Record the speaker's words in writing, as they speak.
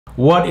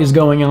What is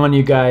going on,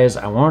 you guys?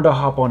 I wanted to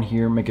hop on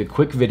here, make a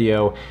quick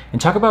video, and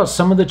talk about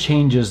some of the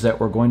changes that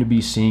we're going to be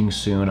seeing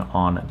soon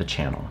on the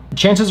channel.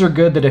 Chances are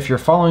good that if you're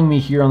following me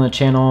here on the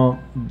channel,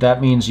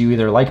 that means you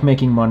either like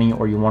making money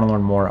or you want to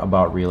learn more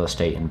about real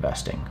estate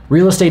investing.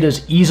 Real estate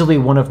is easily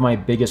one of my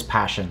biggest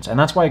passions, and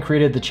that's why I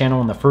created the channel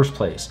in the first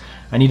place.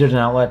 I needed an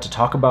outlet to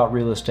talk about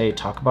real estate,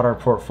 talk about our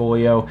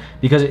portfolio,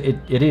 because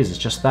it's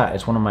just that.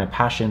 It's one of my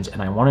passions,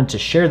 and I wanted to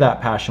share that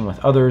passion with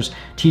others,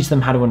 teach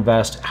them how to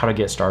invest, how to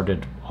get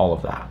started, all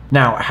of that.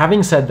 Now,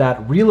 having said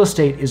that, real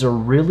estate is a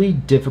really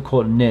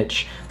difficult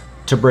niche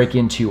to break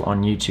into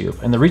on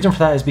YouTube. And the reason for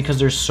that is because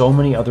there's so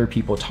many other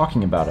people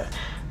talking about it.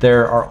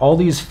 There are all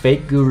these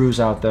fake gurus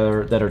out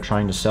there that are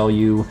trying to sell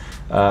you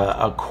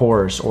a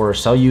course or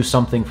sell you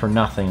something for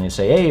nothing. They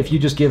say, hey, if you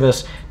just give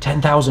us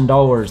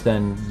 $10,000,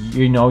 then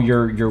you know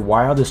your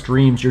wildest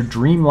dreams, your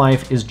dream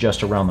life is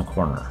just around the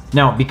corner.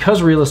 Now,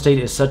 because real estate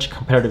is such a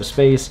competitive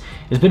space,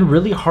 it's been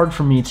really hard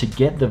for me to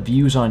get the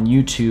views on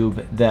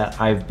YouTube that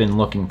I've been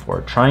looking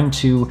for, trying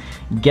to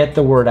get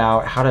the word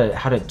out, how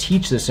to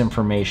teach this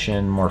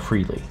information more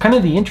freely. Kind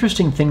of the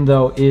interesting thing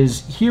though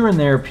is here and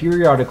there,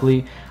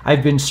 periodically,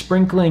 I've been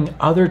sprinkling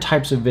other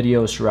types of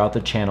videos throughout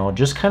the channel,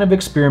 just kind of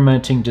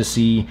experimenting to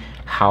see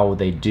how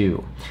they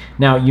do.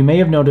 Now, you may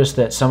have noticed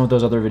that some of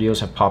those other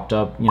videos have popped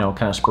up,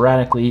 kind of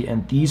sporadically,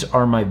 and these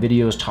are my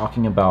videos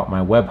talking about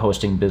my web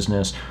hosting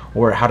business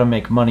or how to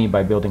make money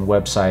by building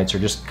websites or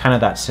just kind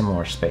of that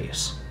similar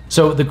space.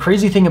 So the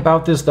crazy thing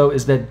about this though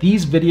is that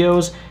these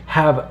videos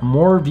have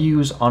more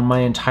views on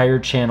my entire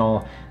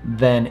channel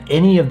than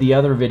any of the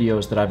other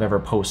videos that I've ever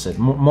posted,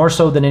 more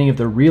so than any of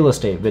the real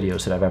estate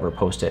videos that I've ever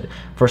posted.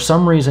 For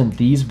some reason,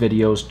 these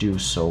videos do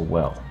so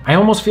well. I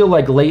almost feel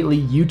like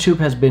lately YouTube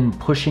has been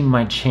pushing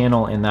my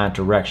channel in that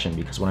direction,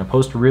 because when I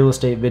post a real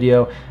estate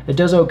video, it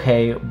does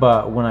okay,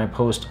 but when I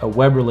post a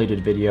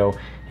web-related video,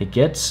 it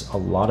gets a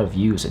lot of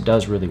views. It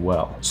does really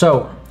well.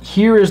 So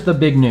here is the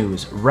big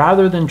news.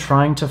 Rather than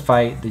trying to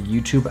fight the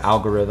YouTube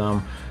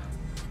algorithm,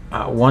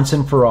 once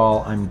and for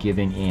all, I'm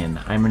giving in.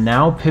 I'm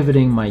now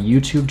pivoting my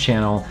YouTube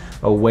channel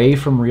away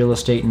from real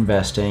estate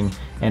investing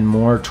and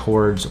more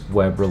towards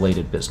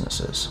web-related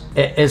businesses.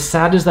 As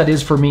sad as that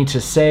is for me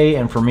to say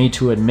and for me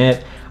to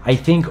admit, I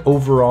think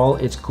overall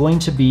it's going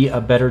to be a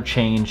better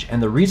change.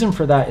 And the reason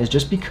for that is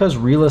just because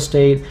real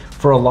estate,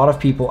 for a lot of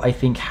people, I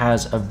think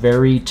has a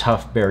very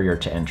tough barrier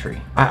to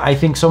entry. I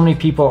think so many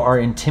people are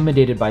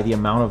intimidated by the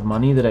amount of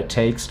money that it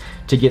takes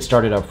to get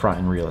started up front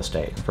in real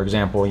estate. For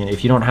example,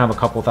 if you don't have a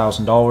couple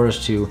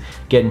 $1,000s to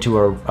get into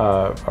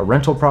a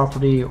rental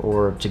property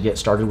or to get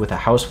started with a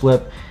house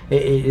flip,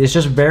 it's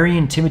just very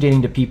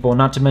intimidating to people,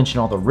 not to mention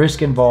all the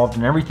risk involved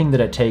and everything that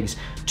it takes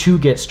to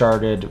get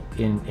started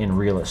in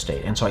real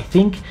estate. And so I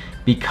think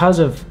because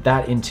of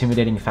that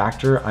intimidating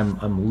factor,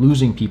 I'm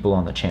losing people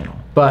on the channel.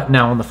 But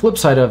now on the flip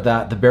side of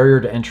that, the barrier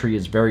to entry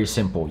is very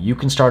simple. You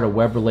can start a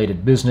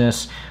web-related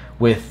business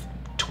with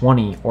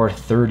 $20 or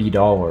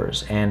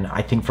 $30. And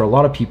I think for a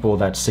lot of people,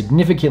 that's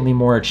significantly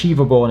more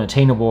achievable and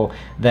attainable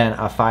than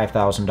a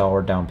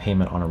 $5,000 down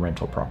payment on a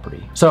rental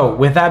property. So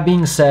with that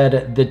being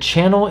said, the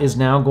channel is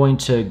now going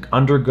to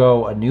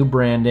undergo a new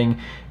branding,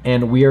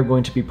 and we are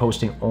going to be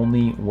posting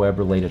only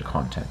web-related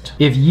content.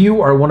 If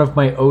you are one of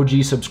my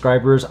OG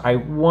subscribers, I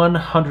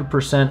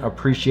 100%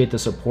 appreciate the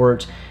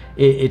support.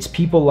 It's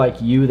people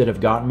like you that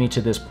have gotten me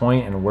to this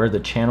point and where the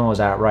channel is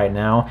at right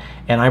now,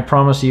 and I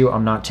promise you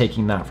I'm not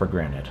taking that for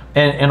granted.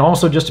 And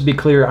also, just to be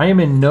clear, I am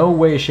in no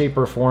way, shape,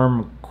 or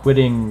form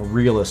quitting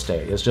real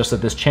estate. It's just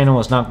that this channel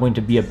is not going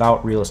to be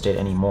about real estate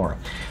anymore.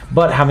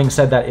 But having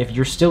said that, if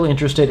you're still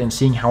interested in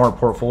seeing how our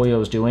portfolio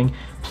is doing,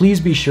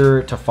 please be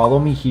sure to follow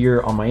me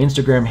here on my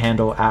Instagram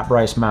handle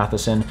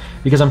 @BryceMatheson,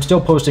 because I'm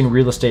still posting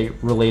real estate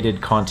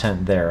related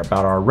content there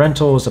about our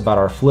rentals, about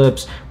our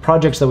flips,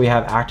 projects that we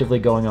have actively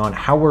going on,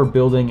 how we're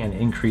building and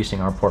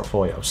increasing our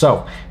portfolio.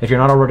 So if you're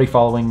not already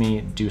following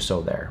me, do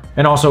so there.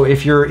 And also,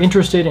 if you're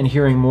interested in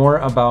hearing more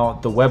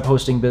about the web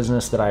hosting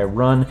business that I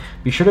run,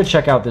 be sure to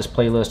check out this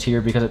playlist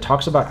here, because it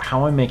talks about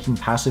how I'm making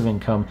passive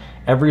income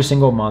every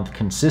single month,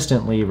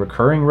 consistently,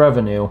 recurring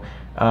revenue,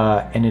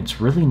 and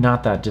it's really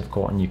not that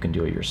difficult, and you can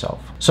do it yourself.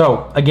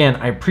 So again,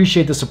 I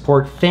appreciate the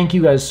support. Thank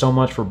you guys so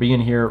much for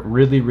being here.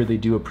 Really, really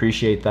do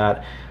appreciate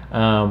that.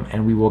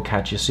 And we will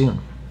catch you soon.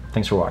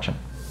 Thanks for watching.